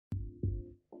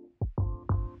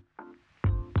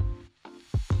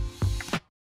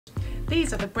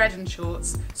These are the Bredon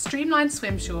shorts, streamlined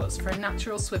swim shorts for a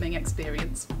natural swimming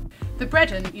experience. The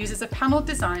Bredon uses a panelled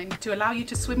design to allow you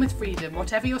to swim with freedom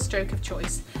whatever your stroke of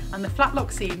choice, and the flat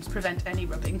lock seams prevent any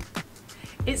rubbing.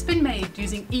 It's been made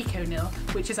using ECONYL,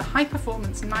 which is a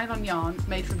high-performance nylon yarn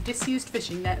made from disused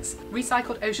fishing nets,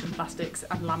 recycled ocean plastics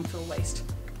and landfill waste.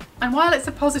 And while it's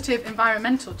a positive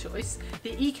environmental choice,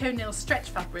 the ECONYL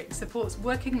stretch fabric supports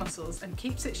working muscles and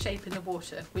keeps its shape in the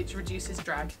water, which reduces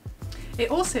drag. It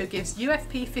also gives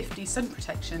UFP 50 sun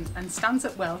protection and stands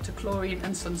up well to chlorine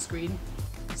and sunscreen.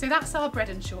 So that's our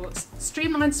Bredon shorts,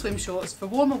 streamlined swim shorts for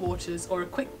warmer waters or a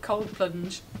quick cold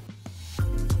plunge.